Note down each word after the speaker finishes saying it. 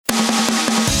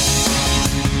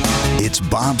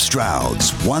Bob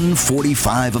Stroud's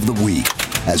 145 of the week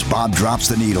as Bob drops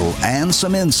the needle and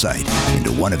some insight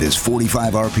into one of his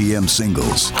 45 RPM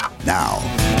singles. Now,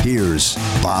 here's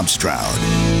Bob Stroud.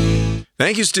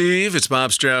 Thank you, Steve. It's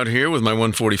Bob Stroud here with my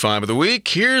 145 of the week.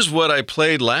 Here's what I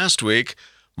played last week.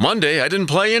 Monday, I didn't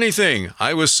play anything.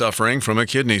 I was suffering from a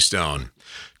kidney stone.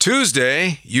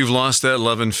 Tuesday, You've Lost That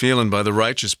Lovin' Feelin' by the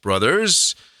Righteous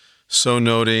Brothers. So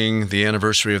noting the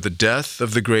anniversary of the death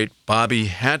of the great Bobby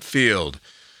Hatfield,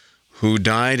 who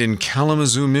died in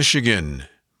Kalamazoo, Michigan,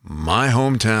 my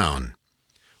hometown.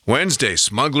 Wednesday,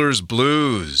 Smuggler's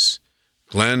Blues,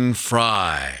 Glenn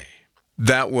Frey.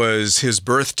 That was his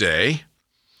birthday.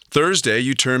 Thursday,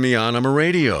 You Turn Me On, I'm a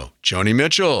Radio, Joni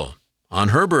Mitchell, on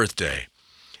her birthday.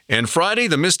 And Friday,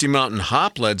 the Misty Mountain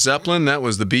Hop, Led Zeppelin. That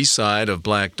was the B-side of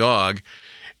Black Dog.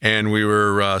 And we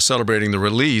were celebrating the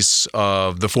release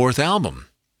of the fourth album.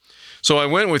 So I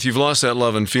went with You've Lost That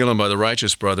Lovin' Feelin' by the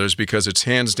Righteous Brothers because it's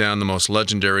hands down the most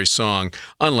legendary song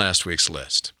on last week's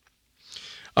list.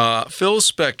 Phil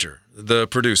Spector, the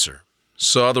producer,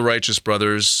 saw the Righteous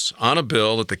Brothers on a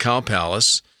bill at the Cow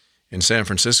Palace in San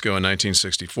Francisco in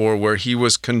 1964, where he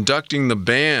was conducting the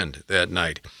band that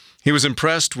night. He was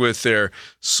impressed with their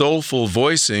soulful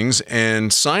voicings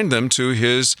and signed them to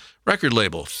his record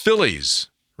label, Phillies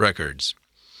Records.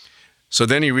 So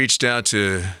then he reached out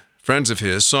to friends of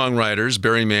his, songwriters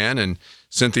Barry Mann and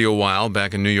Cynthia Weil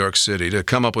back in New York City, to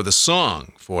come up with a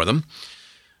song for them.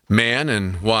 Mann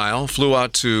and Weil flew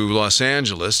out to Los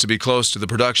Angeles to be close to the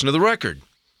production of the record.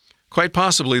 Quite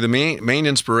possibly the main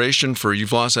inspiration for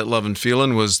You've Lost That Lovin'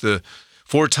 Feelin' was the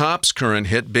Four Tops' current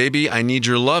hit, Baby, I Need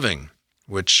Your Loving,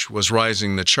 which was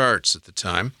rising the charts at the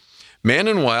time. Mann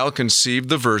and Weil conceived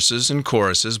the verses and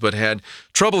choruses, but had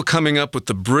trouble coming up with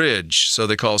the bridge, so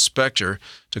they called Spector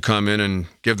to come in and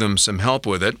give them some help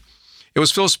with it. It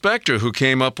was Phil Spector who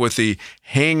came up with the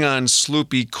Hang On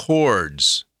Sloopy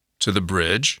chords to the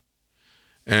bridge.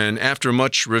 And after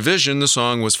much revision, the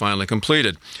song was finally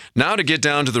completed. Now to get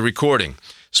down to the recording.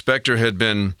 Spector had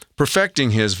been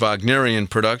perfecting his Wagnerian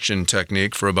production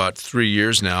technique for about 3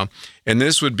 years now, and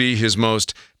this would be his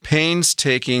most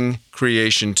painstaking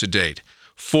creation to date.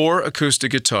 4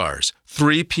 acoustic guitars,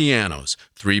 3 pianos,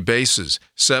 3 basses,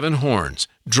 7 horns,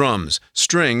 drums,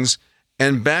 strings,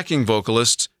 and backing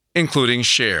vocalists, including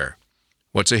Cher.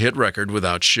 What's a hit record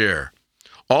without Cher?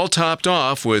 All topped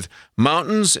off with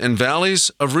mountains and valleys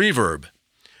of reverb.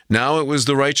 Now it was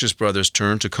the Righteous Brothers'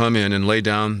 turn to come in and lay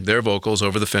down their vocals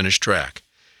over the finished track.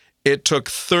 It took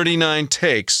 39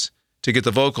 takes to get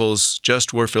the vocals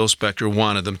just where Phil Spector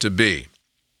wanted them to be.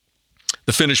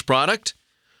 The finished product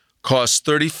cost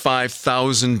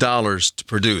 $35,000 to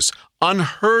produce,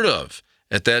 unheard of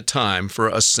at that time for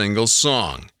a single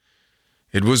song.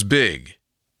 It was big,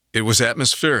 it was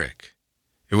atmospheric,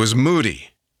 it was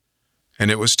moody,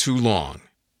 and it was too long.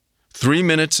 3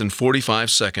 minutes and 45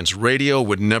 seconds. Radio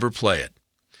would never play it.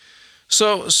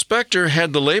 So Spector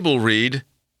had the label read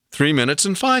 3 minutes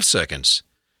and 5 seconds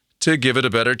to give it a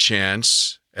better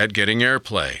chance at getting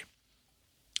airplay.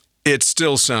 It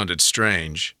still sounded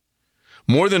strange.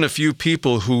 More than a few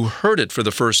people who heard it for the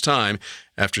first time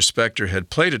after Spector had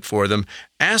played it for them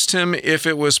asked him if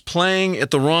it was playing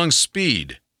at the wrong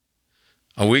speed.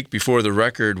 A week before the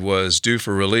record was due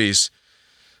for release,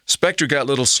 Spector got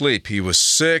little sleep. He was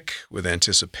sick with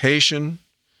anticipation.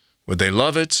 Would they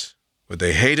love it? Would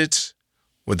they hate it?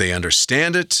 Would they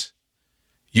understand it?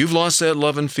 You've Lost That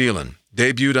Lovin' Feelin'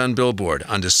 debuted on Billboard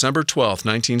on December 12,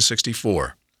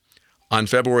 1964. On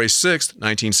February 6,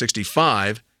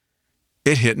 1965,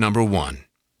 it hit number 1.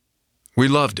 We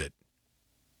loved it,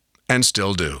 and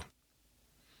still do.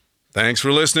 Thanks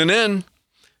for listening in.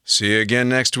 See you again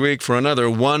next week for another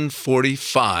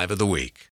 145 of the week.